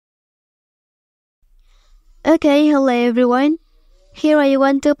Okay, hello everyone. Here I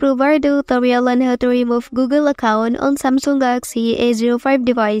want to provide a tutorial on how to remove Google account on Samsung Galaxy A05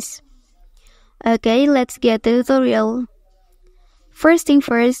 device. Okay, let's get the tutorial. First thing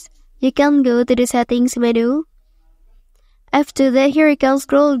first, you can go to the settings menu. After that, here you can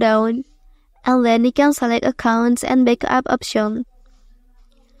scroll down, and then you can select accounts and backup option.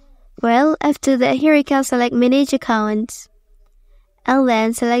 Well, after that, here you can select manage accounts, and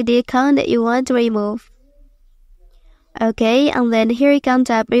then select the account that you want to remove. Okay, and then here you can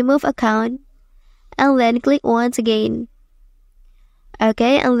tap remove account, and then click once again.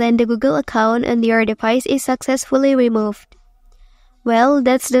 Okay, and then the Google account on your device is successfully removed. Well,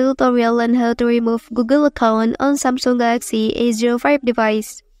 that's the tutorial on how to remove Google account on Samsung Galaxy A05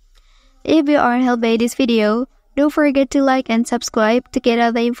 device. If you are helped by this video, don't forget to like and subscribe to get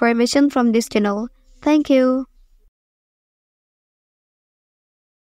other information from this channel. Thank you.